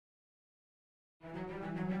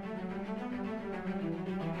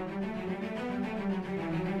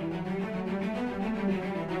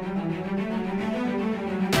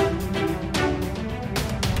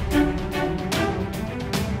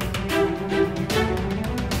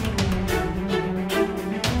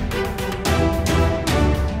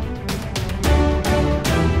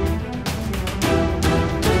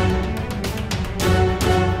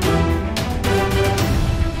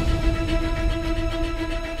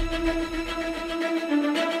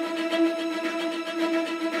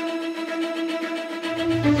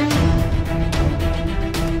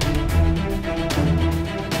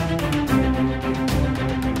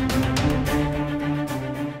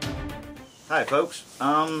Alright folks,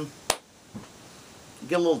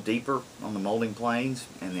 get a little deeper on the molding planes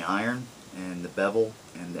and the iron and the bevel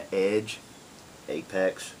and the edge,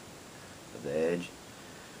 apex of the edge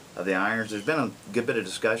of the irons. There's been a good bit of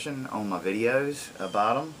discussion on my videos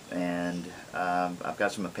about them, and I've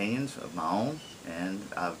got some opinions of my own, and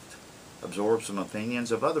I've absorbed some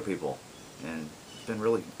opinions of other people, and it's been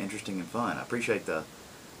really interesting and fun. I appreciate the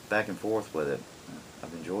back and forth with it.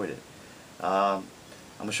 I've enjoyed it.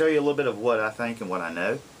 I'm going to show you a little bit of what I think and what I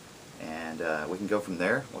know, and we can go from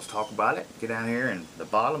there. Let's talk about it. Get down here in the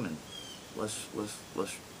bottom and let's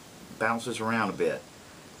bounce this around a bit.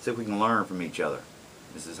 See if we can learn from each other.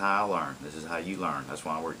 This is how I learn. This is how you learn. That's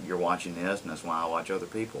why you're watching this, and that's why I watch other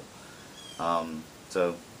people.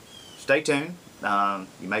 So stay tuned.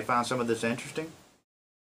 You may find some of this interesting.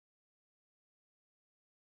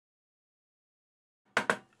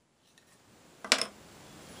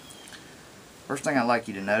 First thing I'd like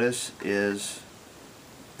you to notice is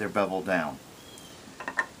they're beveled down.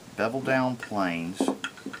 Beveled down planes,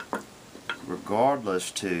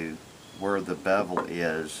 regardless to where the bevel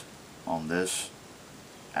is on this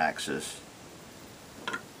axis,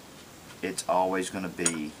 it's always going to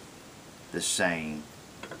be the same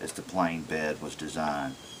as the plane bed was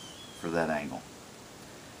designed for that angle.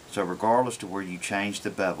 So regardless to where you change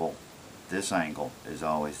the bevel, this angle is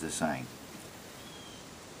always the same.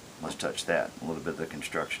 Let's touch that, a little bit of the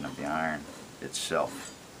construction of the iron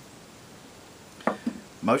itself.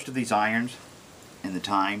 Most of these irons in the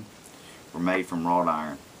time were made from wrought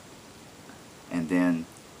iron and then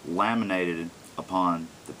laminated upon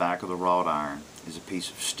the back of the wrought iron is a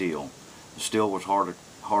piece of steel. The steel was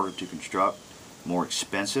harder to construct, more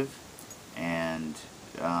expensive, and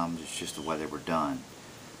it's just the way they were done.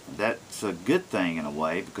 That's a good thing in a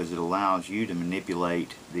way, because it allows you to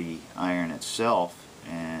manipulate the iron itself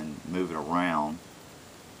and move it around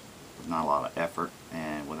with not a lot of effort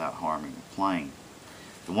and without harming the plane.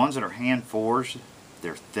 The ones that are hand forged,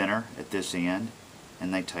 they're thinner at this end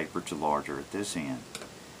and they taper to larger at this end.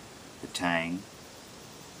 The tang,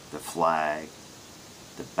 the flag,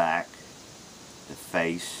 the back, the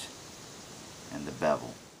face, and the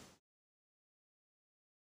bevel.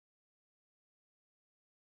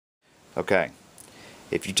 Okay,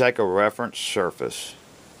 if you take a reference surface,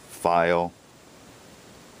 file,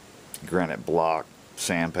 granite block,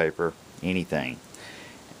 sandpaper, anything,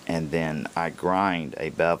 and then I grind a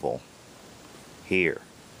bevel here,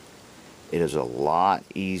 it is a lot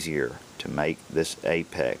easier to make this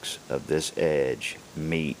apex of this edge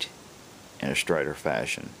meet in a straighter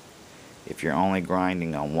fashion. If you're only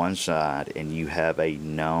grinding on one side and you have a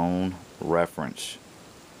known reference,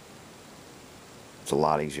 it's a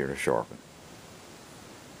lot easier to sharpen.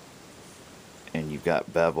 And you've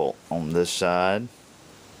got bevel on this side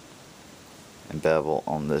and bevel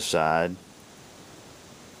on this side.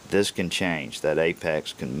 This can change. That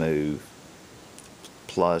apex can move.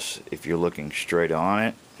 Plus, if you're looking straight on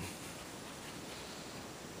it,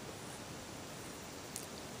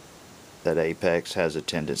 that apex has a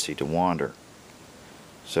tendency to wander.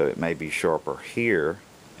 So it may be sharper here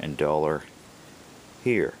and duller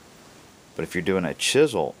here. But if you're doing a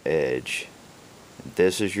chisel edge,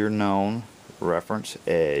 this is your known reference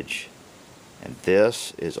edge, and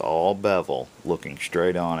this is all bevel looking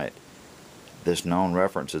straight on it. This known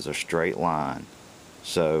reference is a straight line.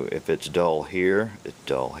 So if it's dull here, it's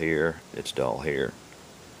dull here, it's dull here.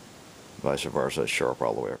 Vice versa, it's sharp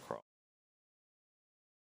all the way across.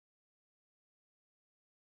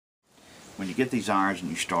 When you get these irons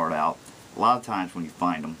and you start out, a lot of times when you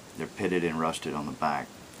find them, they're pitted and rusted on the back.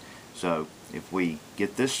 So if we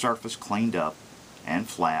get this surface cleaned up and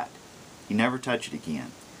flat, you never touch it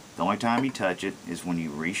again. The only time you touch it is when you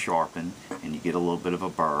resharpen and you get a little bit of a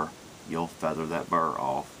burr. You'll feather that burr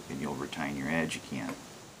off and you'll retain your edge again.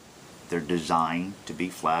 They're designed to be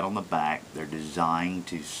flat on the back. They're designed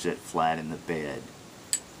to sit flat in the bed,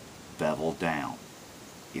 bevel down.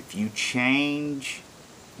 If you change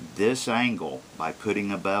this angle by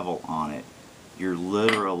putting a bevel on it, you're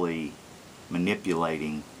literally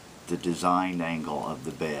manipulating the designed angle of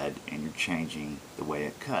the bed, and you're changing the way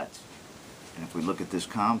it cuts. And if we look at this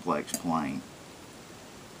complex plane,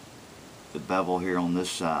 the bevel here on this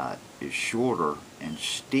side is shorter and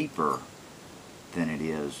steeper than it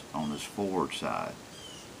is on this forward side.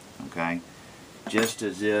 Okay? Just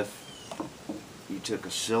as if you took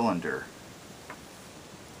a cylinder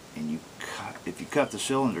and if you cut the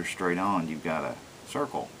cylinder straight on, you've got a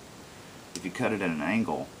circle. If you cut it at an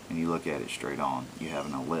angle and you look at it straight on, you have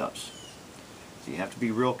an ellipse. So you have to be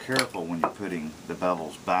real careful when you're putting the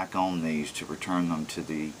bevels back on these to return them to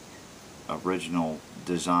the original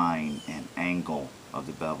design and angle of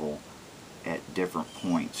the bevel at different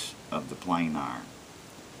points of the plane iron.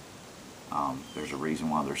 There's a reason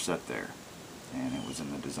why they're set there, and it was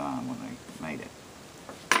in the design when they made it.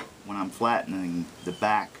 When I'm flattening the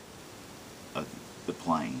back of the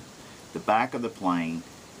plane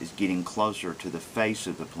is getting closer to the face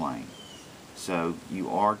of the plane. So you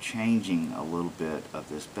are changing a little bit of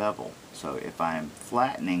this bevel. So if I'm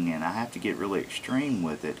flattening and I have to get really extreme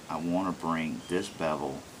with it, I want to bring this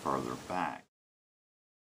bevel further back.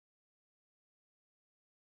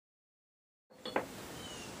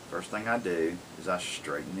 First thing I do is I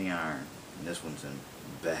straighten the iron, and this one's in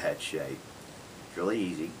bad shape. It's really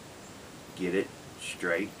easy. Get it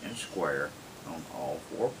straight and square on all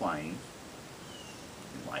four planes,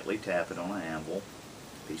 and lightly tap it on an anvil,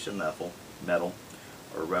 piece of metal,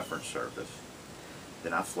 or reference surface.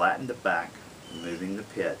 Then I flatten the back, removing the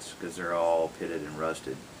pits because they're all pitted and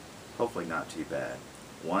rusted. Hopefully not too bad.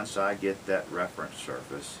 Once I get that reference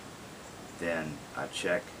surface, then I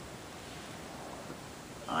check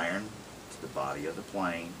the iron to the body of the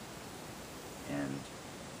plane, and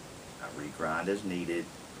I regrind as needed,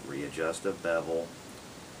 readjust the bevel.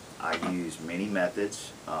 I use many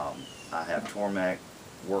methods. I have Tormek,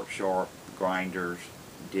 Work Sharp, grinders,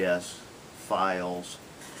 discs, files,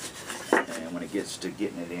 and when it gets to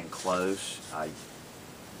getting it in close, I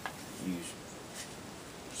use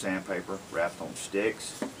sandpaper wrapped on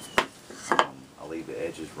sticks. I leave the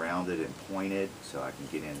edges rounded and pointed so I can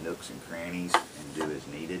get in nooks and crannies and do as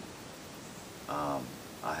needed. I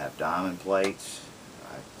have diamond plates.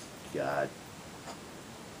 I've got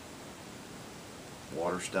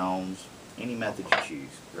water stones. Any method you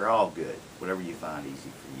choose. They're all good. Whatever you find easy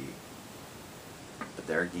for you. But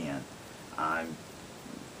there again,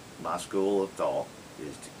 my school of thought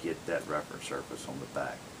is to get that reference surface on the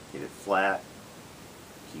back. Get it flat,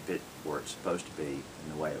 keep it where it's supposed to be in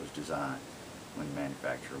the way it was designed when the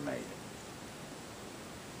manufacturer made it.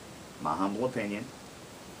 My humble opinion,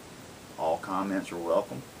 all comments are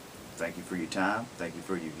welcome. Thank you for your time. Thank you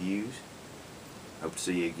for your views. Hope to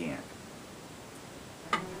see you again.